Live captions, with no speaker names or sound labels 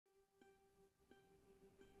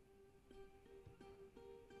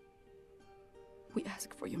We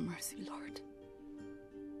ask for your mercy, Lord,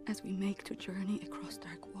 as we make to journey across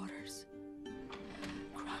dark waters.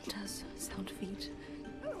 Grant us sound feet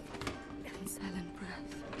and silent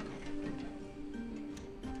breath.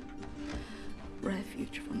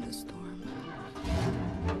 Refuge from the storm.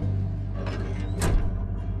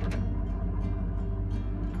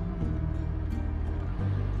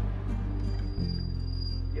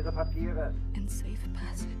 Ihre Papiere. And safe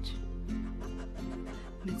passage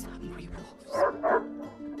amidst hungry wolves.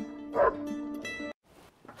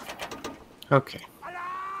 Okay.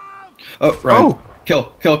 Oh, right. Oh!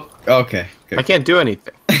 Kill. Okay. Good. I can't do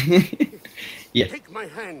anything. Yeah. Take my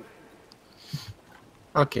hand.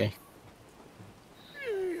 Okay.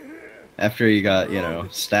 After you got,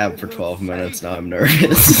 stabbed for 12 minutes, now I'm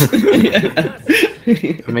nervous.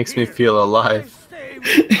 It makes me feel alive.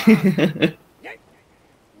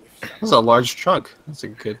 That's a large trunk. That's a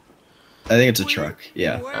good. I think it's a truck.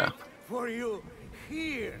 Yeah. Wait for you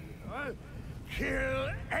here. Huh?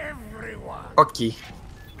 Kill everyone. Okay.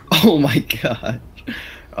 Oh my god.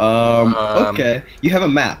 Okay. You have a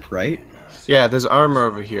map, right? Yeah, there's armor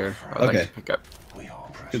over here. I'd like Okay. to pick up.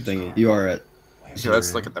 Good thing you are at. So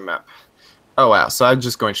let's look at the map. Oh wow, so I'm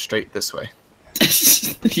just going straight this way.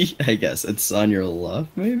 I guess it's on your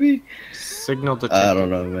left, maybe. Signal detected. I don't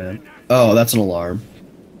know, man. Oh, that's an alarm.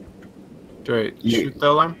 Do I shoot the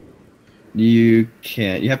alarm? You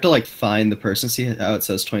can't. You have to like find the person. See how it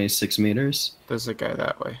says 26 meters, There's a guy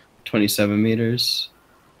that way. 27 meters.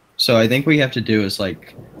 So I think what you have to do is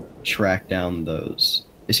like track down those.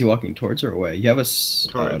 Is he walking towards or away? You have a.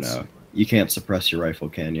 Oh Towards. no, you can't suppress your rifle,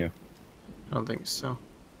 can you? I don't think so.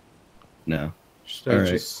 No. Should I Alright.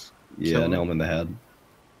 just Yeah, kill him? nail him in the head.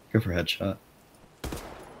 Go for headshot.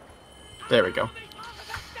 There we go.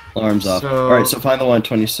 Alarms off. So- Alright, so find the one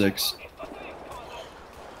 26.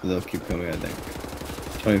 They'll keep coming, I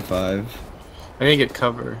think. 25. I need to get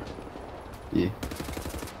cover. Yeah.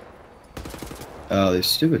 Oh, these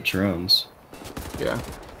stupid drones. Yeah.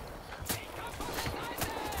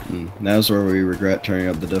 Now's where we regret turning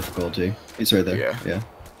up the difficulty. He's right there. Yeah.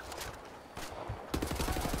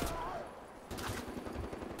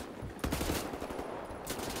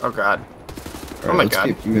 Oh god. Alright, Oh my let's god.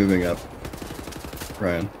 keep moving up.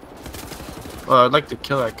 Ryan, Well, I'd like to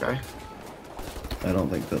kill that guy. I don't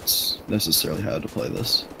think that's necessarily how to play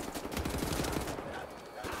this.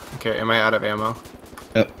 Okay, am I out of ammo?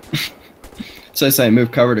 Yep. So I say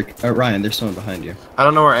move cover to... Ryan, there's someone behind you. I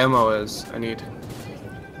don't know where ammo is. I need...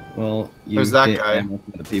 Well, you There's that get guy. ammo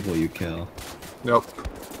from the people you kill. Nope.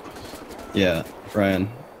 Yeah, Ryan,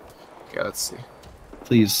 Okay, let's see.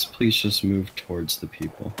 please just move towards the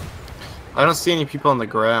people. I don't see any people on the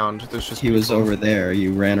ground. There's just He was people. over there,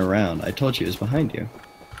 you ran around. I told you he was behind you.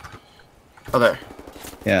 Oh, there.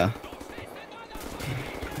 Yeah.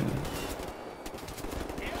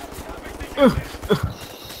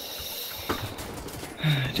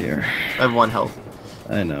 Dear. I have 1 health.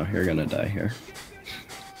 I know, you're gonna die here.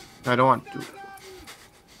 I don't want to.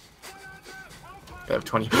 I have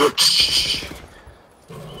 20. Oh,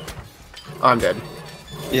 I'm dead.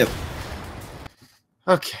 Yep.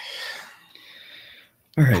 Okay.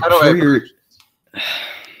 Alright, How do I- before you're...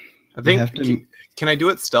 I think. have to- Can I do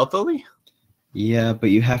it stealthily? Yeah, but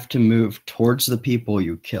you have to move towards the people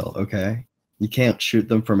you kill, okay? You can't shoot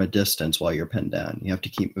them from a distance while you're pinned down. You have to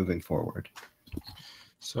keep moving forward.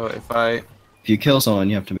 So if I. If you kill someone,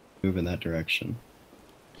 you have to move in that direction.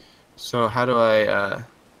 So how do I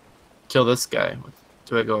kill this guy?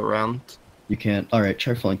 Do I go around? You can't. Alright,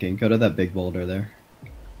 try flanking. Go to that big boulder there.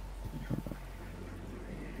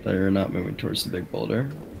 They're not moving towards the big boulder.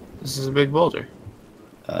 This is a big boulder.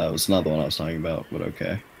 It's not the one I was talking about, but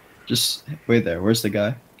okay. Just wait there. Where's the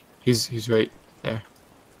guy? He's right there.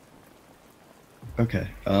 Okay.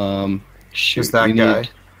 Shoot. Who's that we guy? need-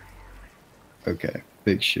 Okay,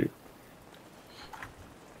 big shoot.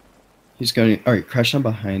 He's going. Alright, crash on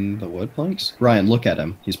behind the wood planks. Ryan, look at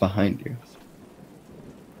him. He's behind you.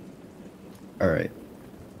 Alright.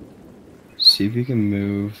 See if you can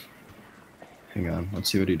move. Hang on.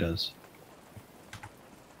 Let's see what he does.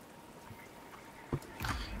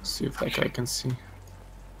 See if that guy can see.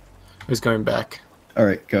 He's going back.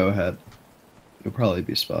 Alright, go ahead. You'll probably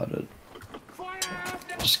be spotted.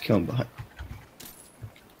 Just kill him behind.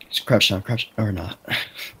 Just crouch down, crouch. Or not.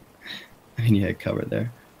 I mean, you had cover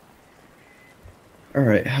there.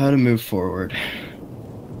 Alright, how to move forward.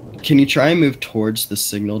 Can you try and move towards the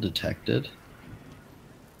signal detected?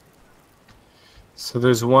 So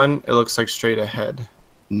there's one. It looks like straight ahead.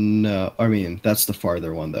 No, I mean, that's the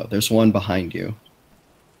farther one, though. There's one behind you.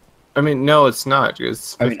 I mean, no, it's not.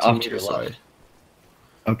 It's 15 I mean, off to your meters left. away.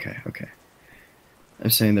 Okay, okay. I'm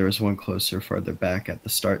saying there was one closer farther back at the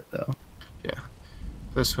start, though. Yeah.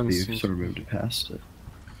 This But one's you sort of moved it past it.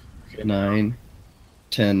 okay, 9,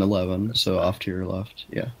 10, 11. So off to your left.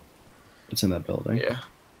 Yeah. It's in that building. Yeah.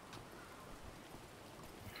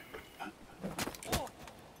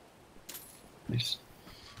 Nice.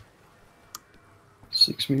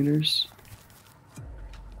 6 meters.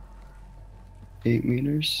 8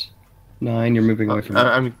 meters. 9. You're moving away from it.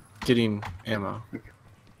 I'm getting ammo.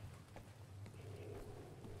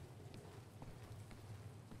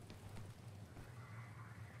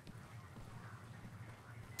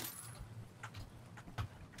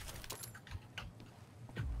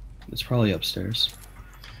 It's probably upstairs.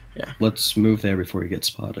 Yeah. Let's move there before you get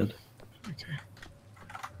spotted. Okay.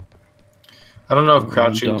 I don't know if Don't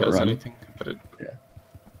crouching run, don't does run. anything, but it. Yeah.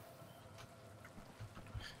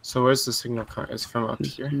 So where's the signal car? It's from up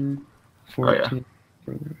here. 14.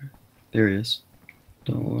 Further. There he is.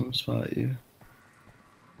 Don't let him spot you.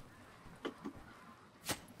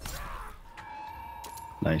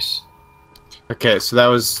 Nice. Okay, so that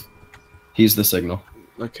was He's the signal.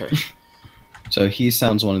 okay. So he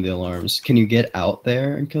sounds one of the alarms. Can you get out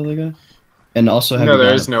there and kill the guy? And also have No, you there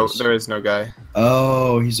got is a no pistol? there is no guy.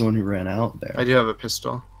 Oh, he's the one who ran out there. I do have a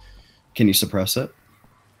pistol. Can you suppress it?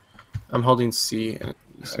 I'm holding C and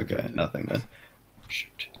Okay, nothing then.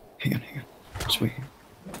 Shoot. Hang on. Just wait.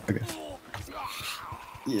 Okay.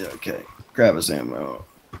 Yeah, okay. Grab his ammo.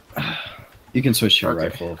 You can switch to your Okay.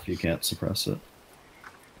 rifle if you can't suppress it.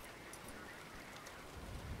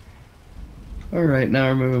 Alright, now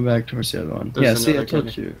we're moving back towards the other one. There's yeah, see, I another told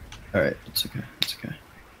guy. you. Alright, it's okay. It's okay.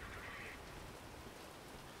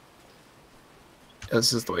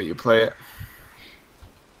 This is the way you play it.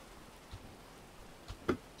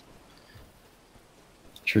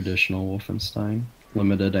 Traditional Wolfenstein.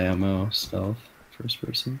 Limited ammo, stealth, first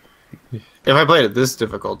person. If I played it this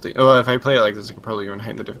difficulty, well, if I play it like this, I could probably even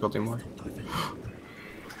heighten the difficulty more.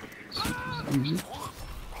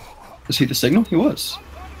 Is he the signal? He was.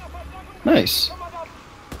 Nice.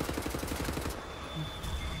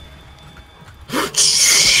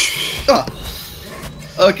 Ah.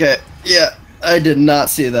 Okay, yeah. I did not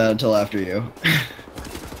see that until after you.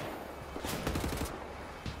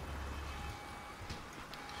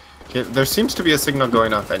 Okay, there seems to be a signal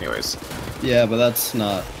going off anyways. Yeah, but that's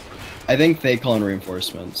not... I think they call in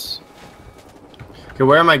reinforcements. Okay,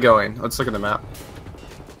 where am I going? Let's look at the map.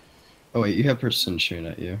 Oh wait, you have person shooting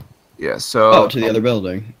at you. Yeah, so... Oh, to the other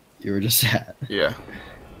building you were just at. Yeah.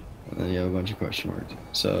 And then you have a bunch of question marks.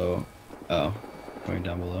 So, oh, going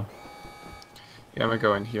down below. Yeah, I'm gonna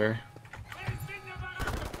go in here.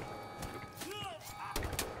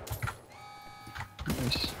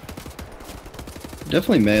 Nice.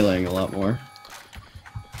 Definitely meleeing a lot more.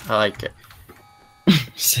 I like it.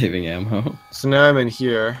 Saving ammo. So now I'm in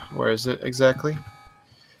here. Where is it exactly? I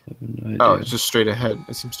have no Oh, idea. it's just straight ahead.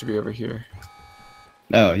 It seems to be over here.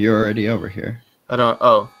 No, you're already over here. I don't...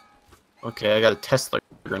 Oh. Okay, I got a Tesla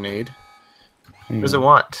grenade. Hang What does it on.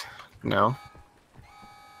 want? No.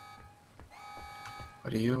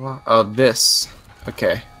 What do you want? Oh, this.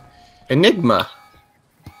 Okay. Enigma.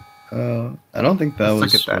 I don't think that Let's look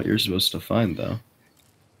was at that. what you're supposed to find, though.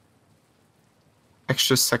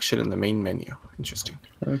 Extra section in the main menu. Interesting.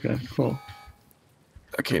 Okay, cool.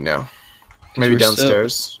 Okay, now. Maybe we're still-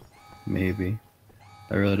 downstairs. Maybe.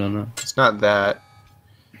 I really don't know. It's not that.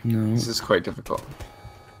 No. This is quite difficult.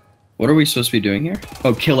 What are we supposed to be doing here?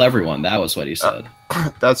 Oh, kill everyone. That was what he said.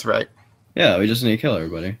 That's right. Yeah, we just need to kill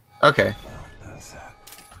everybody. Okay.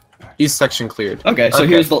 East section cleared. Okay, so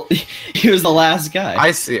here's the he was the last guy. I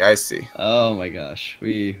see, I see. Oh my gosh,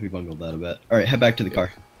 we bungled that a bit. All right, head back to the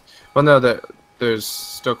car. Well, no, there's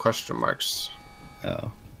still question marks.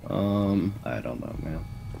 Oh, I don't know, man.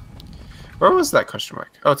 Where was that question mark?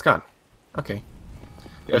 Oh, it's gone. Okay.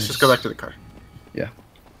 Yeah, let's just go back to the car. Yeah.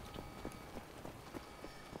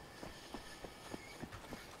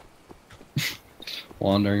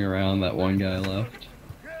 Wandering around, that one guy left.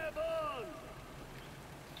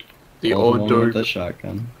 The Well, old one door. with the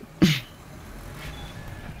shotgun.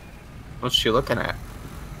 What's she looking at?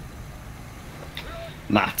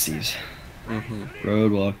 Nazis. Mm-hmm.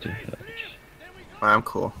 Roadwalk to fetch. I'm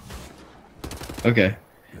cool. Okay,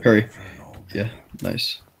 hurry. Yeah,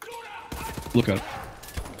 nice. Look up.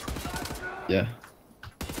 Yeah.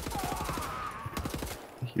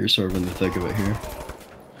 You're sort of in the thick of it here.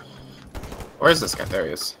 Where's this guy? There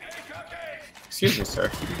he is. Excuse me,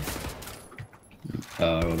 sir.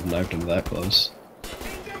 I would have knifed him that close.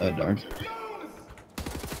 Oh, darn.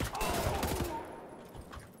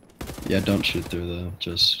 Yeah, don't shoot through the,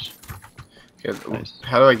 just Okay, Nice.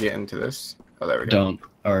 how do I get into this? Oh, there we go. don't,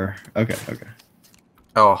 or, okay.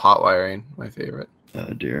 Oh, hot wiring, my favorite.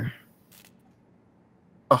 Oh dear.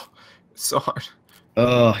 Oh, it's so hard.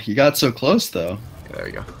 Oh, you got so close though. Okay, there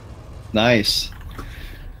we go. Nice.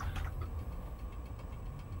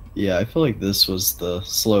 Yeah, I feel like this was the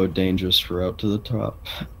slow, dangerous route to the top.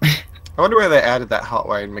 I wonder where they added that hot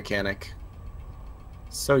wired mechanic.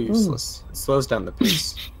 So useless. It slows down the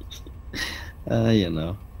pace. You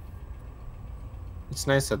know. It's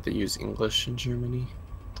nice that they use English in Germany.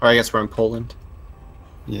 Or I guess we're in Poland.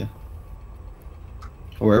 Yeah.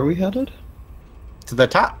 Where are we headed? To the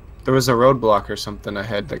top. There was a roadblock or something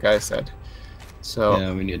ahead, the guy said. So.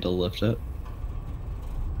 Yeah, we need to lift it.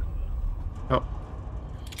 Oh.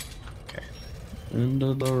 Okay. End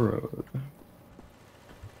of the road.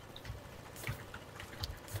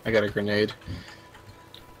 I got a grenade.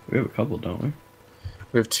 We have a couple, don't we?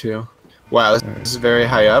 We have 2. Wow, this is very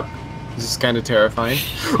high up. This is kind of terrifying.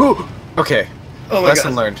 Oh! Okay. Oh my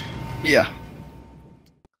Lesson God. learned. Yeah.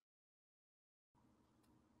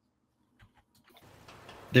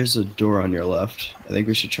 There's a door on your left. I think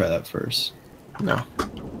we should try that first. No.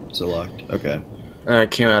 Is it locked? Okay. I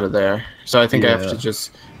came out of there. So I think I have to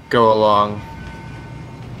just go along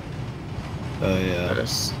Oh yeah.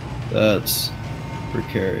 this. That's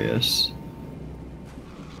precarious.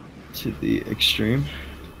 To the extreme. Is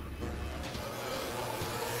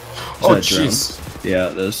Oh, that drone? jeez. Yeah,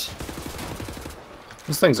 it is.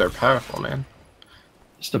 These things are powerful, man.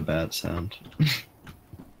 Just a bad sound.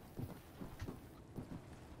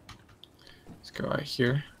 Let's go right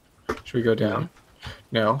here. Should we go down?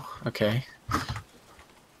 No? Okay.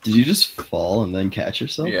 Did you just fall and then catch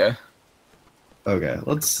yourself? Yeah. Okay,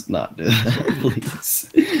 let's not do that, please.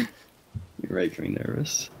 You're making me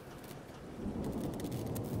nervous.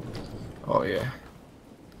 Oh, yeah.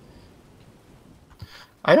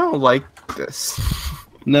 I don't like this.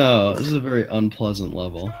 No, this is a very unpleasant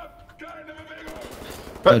level.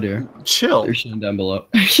 But Oh dear. chill. They're shooting down below.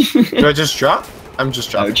 Do I just drop? I'm just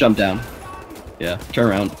Oh, dropping. jump down. Yeah, turn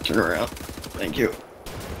around, turn around. Thank you.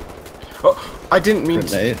 Oh, I didn't mean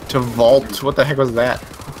Grenade. to vault. What the heck was that?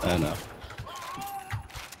 I know.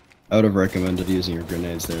 I would have recommended using your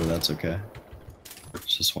grenades there, but that's okay. There's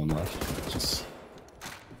just one left. Just...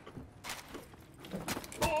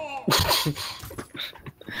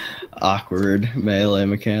 Awkward melee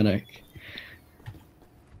mechanic.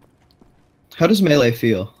 How does melee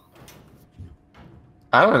feel?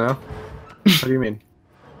 I don't know. What do you mean?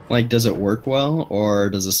 Like, does it work well, or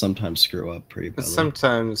does it sometimes screw up pretty It badly?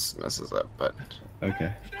 sometimes messes up, but...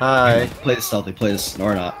 Okay. Hi. Play this stealthy, play this,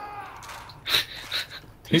 or not.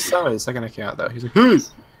 He saw me the second I came out, though. He's like, hey!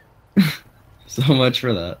 So much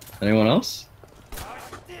for that. Anyone else?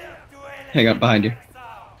 Hang up behind you.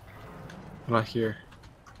 I'm not here.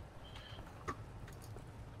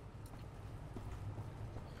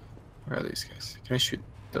 Where are these guys? Can I shoot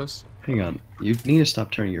those? Hang on. You need to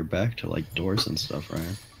stop turning your back to, like, doors and stuff,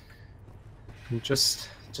 Ryan. I'm just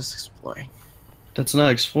exploring. That's not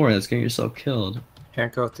exploring, that's getting yourself killed.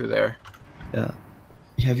 Can't go through there. Yeah.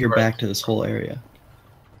 You have your Right. back to this whole area.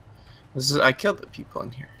 I killed the people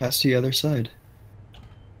in here. Pass to the other side.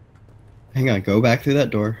 Hang on, go back through that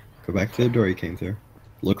door. Go back through the door you came through.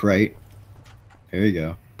 Look right. There you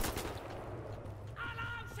go.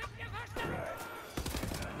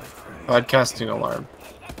 Broadcasting alarm.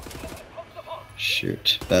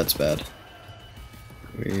 Shoot, that's bad.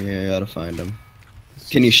 We gotta find him.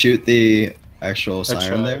 Can you shoot the actual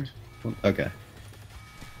siren there? Okay.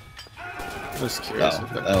 Just curious. Oh, if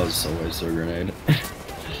that it... was a waste of a grenade.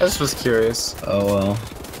 I just was curious. Oh well.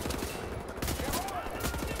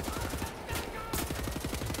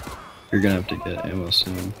 You're gonna have to get ammo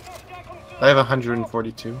soon. I have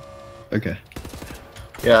 142. Okay.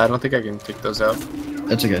 Yeah, I don't think I can take those out.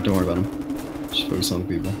 That's okay, don't worry about them. Just focus on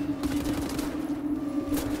the people.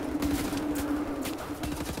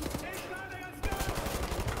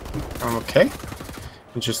 I'm okay.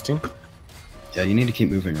 Interesting. Yeah, you need to keep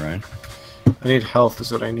moving, Ryan. I need health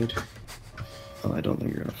is what I need. Oh, I don't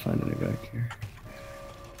think you're gonna find any back here.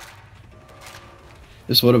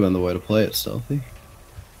 This would have been the way to play it stealthy.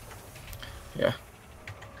 Yeah.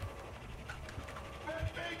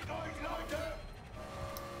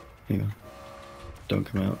 Hang on. Don't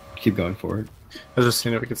come out. Keep going forward. I was just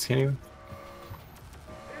seeing if we could see anyone.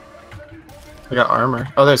 I got armor.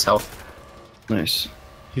 Oh, there's health. Nice.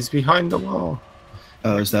 He's behind the wall.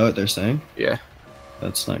 Oh, is that what they're saying? Yeah.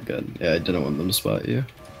 That's not good. Yeah, I didn't want them to spot you.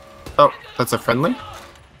 Oh, that's a friendly?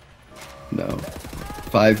 No.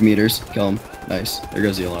 5 meters. Kill him. Nice. There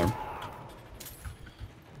goes the alarm.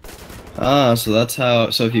 Ah, so that's how...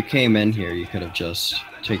 So if you came in here, you could have just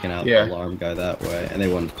taken out Yeah. the alarm guy that way, and they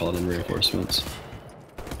wouldn't have called in reinforcements.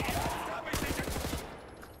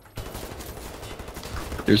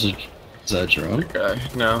 There's a. Is that a drone? Okay,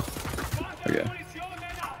 no. Okay.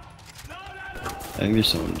 I think there's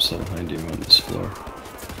someone still behind you on this floor.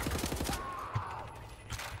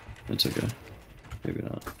 It's okay. Maybe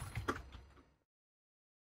not.